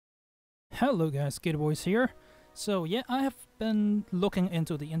Hello guys, Boys here. So yeah, I have been looking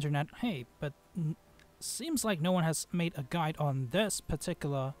into the internet, but seems like no one has made a guide on this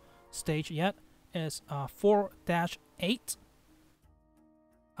particular stage yet. It's 4-8.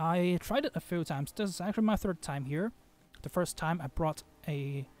 I tried it a few times. This is actually my third time here. The first time I brought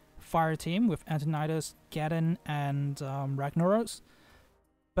a fire team with Antonidas, Gaddon, and Ragnaros.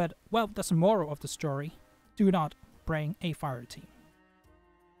 But, well, that's the moral of the story. Do not bring a fire team.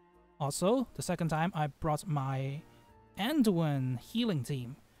 Also, the second time I brought my Anduin healing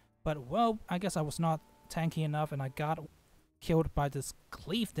team. But, well, I guess I was not tanky enough and I got killed by this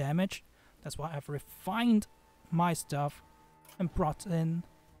cleave damage. That's why I've refined my stuff and brought in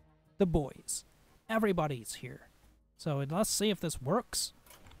the boys. Everybody's here. So let's see if this works.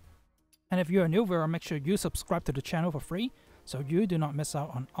 And if you're a new viewer, make sure you subscribe to the channel for free so you do not miss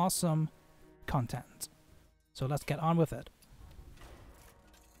out on awesome content. So let's get on with it.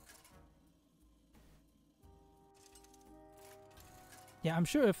 Yeah, I'm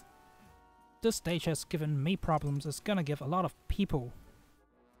sure if this stage has given me problems, it's gonna give a lot of people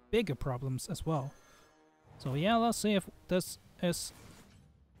bigger problems as well. So yeah, let's see if this is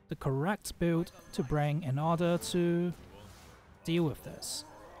the correct build to bring in order to deal with this.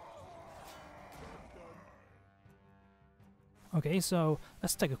 Okay, so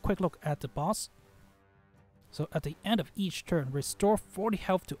let's take a quick look at the boss. So at the end of each turn, restore 40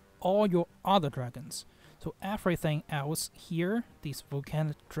 health to all your other dragons. So everything else here, these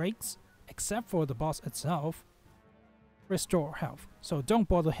volcanic drakes, except for the boss itself, restore health. So don't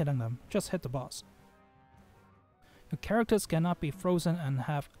bother hitting them, just hit the boss. Your characters cannot be frozen and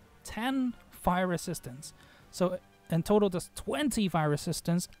have 10 fire resistance. So in total there's 20 fire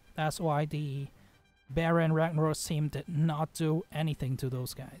resistance. That's why the Baron Ragnaros team did not do anything to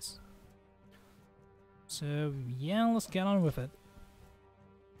those guys. So yeah, let's get on with it.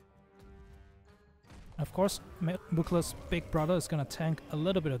 Of course, Mukla's big brother is gonna tank a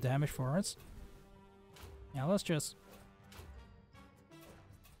little bit of damage for us. Yeah, let's just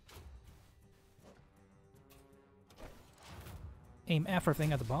aim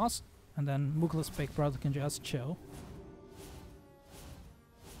everything at the boss, and then Mukla's big brother can just chill.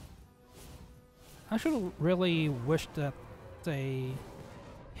 I should really wish that they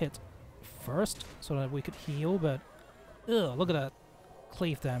hit first so that we could heal, but ugh, look at that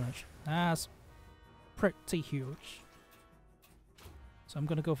cleave damage. That's pretty huge. So I'm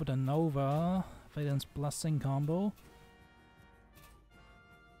gonna go for the Nova Vaden's Blessing combo.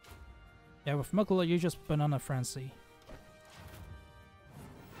 Yeah, with Mukla you just Banana Frenzy.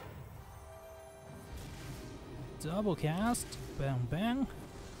 Double cast, bang bang.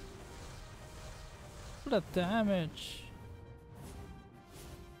 Look at that damage.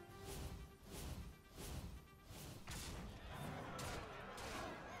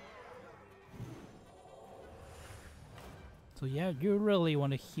 So yeah, you really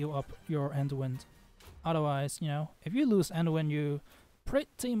want to heal up your Anduin. Otherwise, you know, if you lose Anduin, you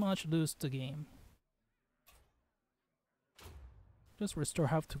pretty much lose the game. Just restore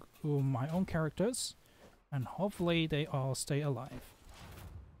health to my own characters, and hopefully they all stay alive.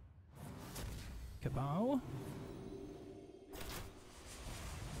 Kabow.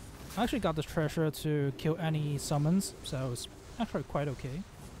 I actually got the treasure to kill any summons, so it's actually quite okay.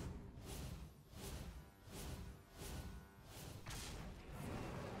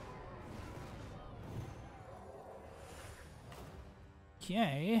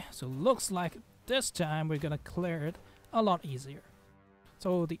 Okay, so looks like this time we're gonna clear it a lot easier.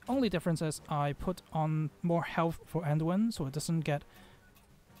 So the only difference is I put on more health for Anduin so it doesn't get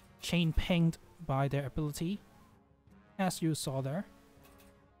chain pinged by their ability, as you saw there.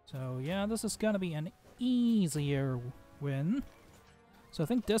 So yeah, this is gonna be an easier win. So I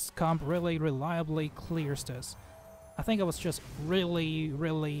think this comp really reliably clears this. I think I was just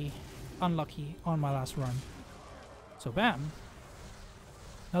really unlucky on my last run. So bam!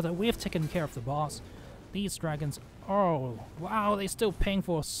 Now that we've taken care of the boss, these dragons, oh wow, they still ping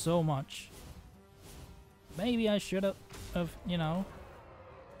for so much. Maybe I should have, you know.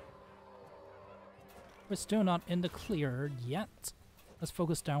 We're still not in the clear yet. Let's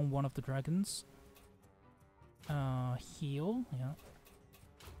focus down one of the dragons. Heal, yeah.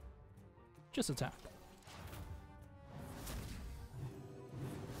 Just attack.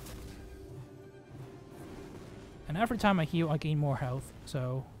 And every time I heal, I gain more health,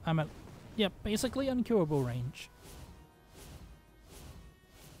 so I'm at, yeah, basically uncurable range.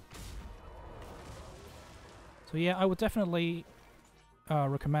 So yeah, I would definitely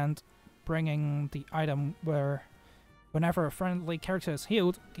recommend bringing the item where whenever a friendly character is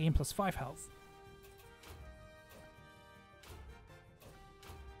healed, gain +5 health.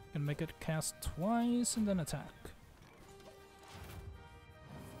 Gonna make it cast twice and then attack.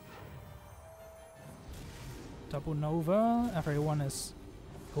 Double Nova. Everyone is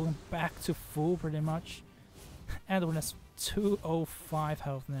going back to full pretty much. Edwin has 205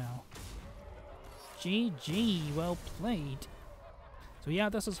 health now. GG, well played. So yeah,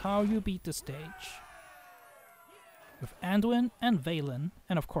 this is how you beat the stage. With Anduin and Valen,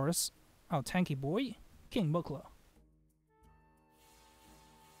 and of course, our tanky boy, King Mukla.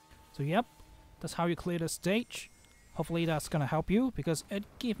 So yep, that's how you clear the stage. Hopefully that's gonna help you, because it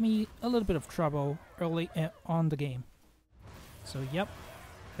gave me a little bit of trouble early on the game. So yep,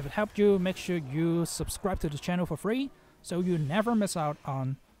 if it helped you, make sure you subscribe to the channel for free, so you never miss out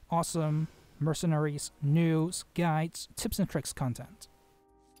on awesome Mercenaries, news, guides, tips and tricks content.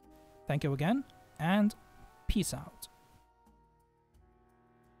 Thank you again, and peace out.